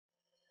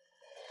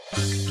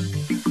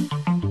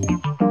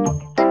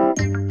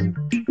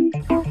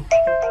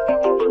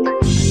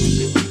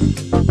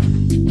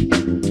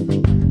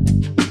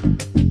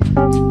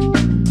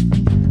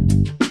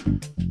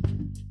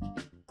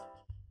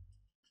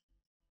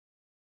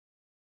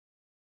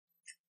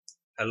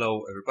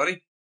Hello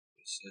everybody,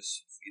 this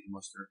is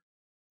Master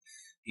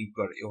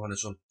Ingvar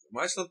Johannesson from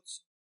Iceland.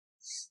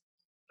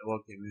 I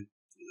welcome you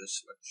to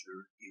this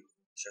lecture here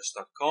on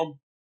Chess.com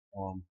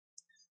on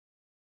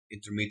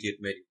intermediate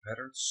mating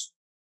patterns.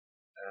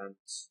 And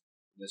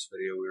in this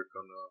video we're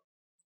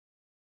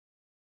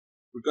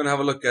gonna have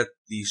a look at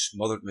the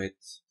smothered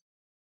mate.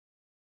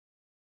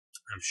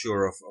 I'm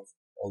sure of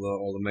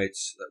all the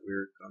mates that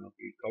we're gonna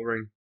be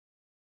covering.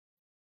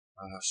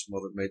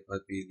 Smothered mate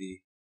might be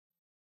the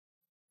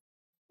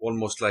one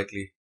most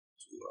likely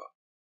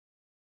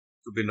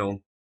to be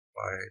known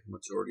by the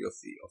majority of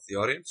the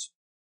audience.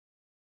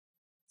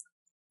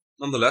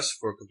 Nonetheless,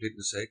 for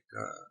completeness sake,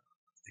 I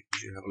think we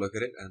should have a look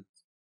at it, and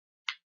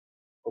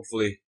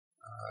hopefully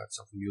add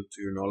something new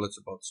to your knowledge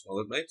about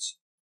smothered mates.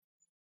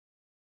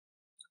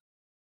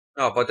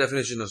 Now, by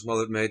definition, a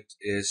smothered mate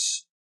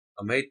is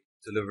a mate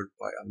delivered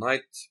by a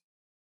knight,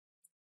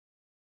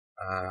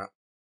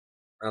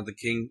 and the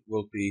king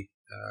will be,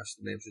 as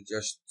the name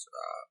suggests,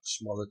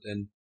 smothered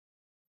in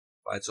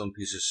by its own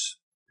pieces.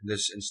 In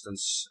this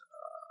instance,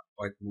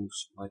 white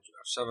moves knight to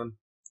f7,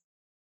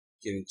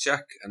 giving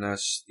check, and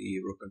as the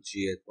rook on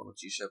g8, pawn on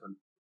g7,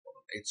 pawn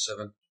on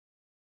h7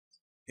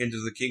 hinder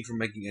the king from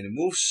making any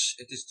moves,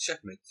 it is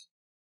checkmate.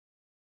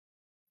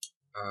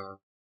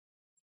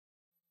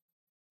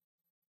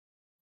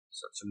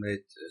 Such a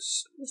mate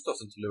is most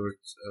often delivered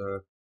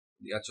on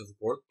the edge of the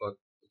board, but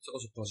it's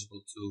also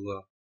possible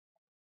to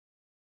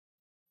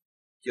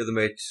give the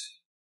mate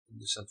in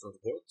the center of the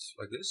board,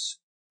 like this.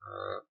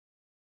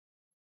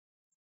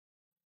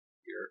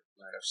 Here,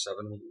 knight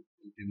f7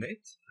 will be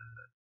made.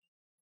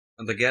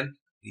 And again,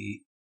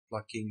 the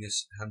black king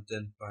is hemmed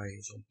in by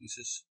his own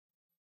pieces,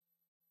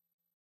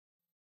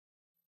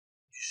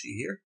 as you see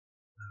here.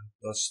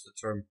 Thus the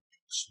term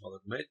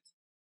smothered mate.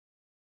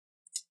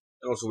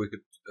 And also we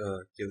could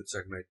give the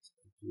checkmate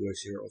in two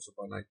ways here, also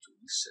by knight to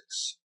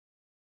e6.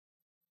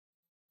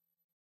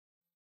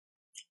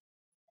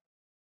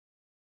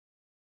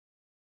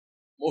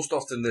 Most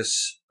often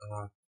this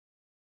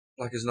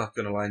black is not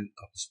going to line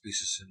up his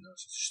pieces in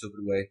such a stupid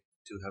way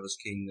to have his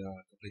king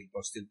completely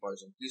busted by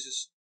his own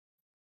pieces.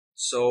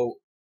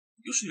 So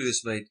usually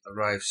this mate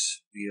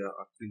arrives via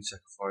a queen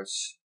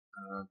sacrifice,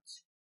 and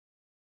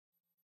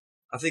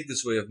I think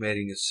this way of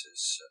mating is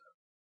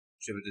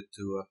attributed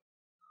to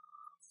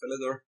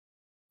Philidor,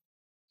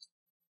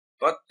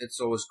 but it's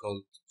always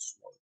called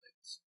smothered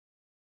mate.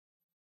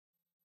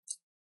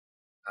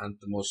 And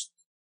the most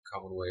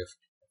common way of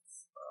giving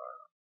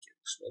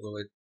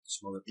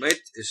smothered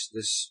mate is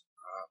this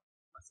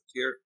method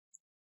here.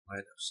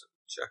 Knight f7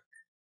 check,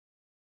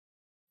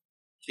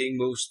 king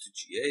moves to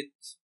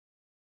g8,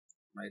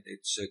 knight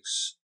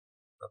h6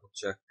 double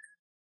check,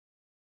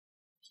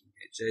 king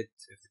h8.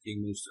 If the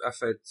king moves to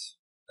f8,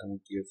 then we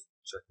give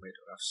checkmate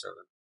or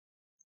f7.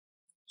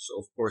 So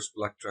of course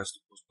black tries to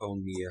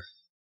postpone the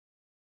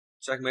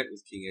checkmate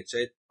with king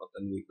h8, but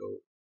then we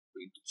go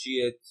queen to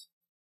g8,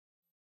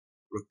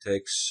 rook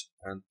takes,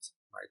 and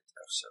knight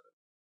f7.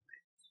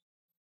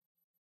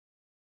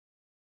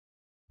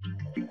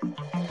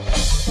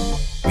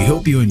 We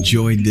hope you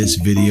enjoyed this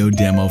video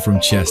demo from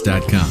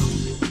Chess.com.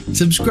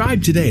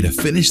 Subscribe today to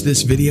finish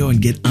this video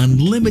and get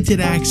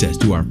unlimited access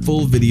to our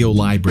full video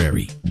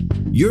library.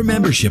 Your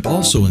membership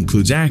also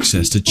includes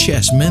access to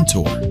Chess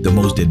Mentor, the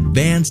most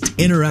advanced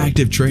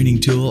interactive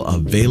training tool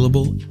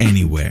available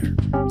anywhere.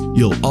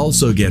 You'll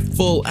also get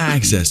full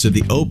access to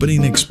the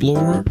Opening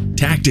Explorer,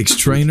 Tactics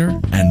Trainer,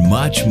 and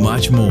much,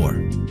 much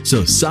more.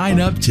 So sign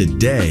up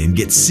today and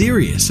get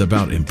serious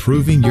about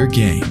improving your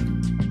game.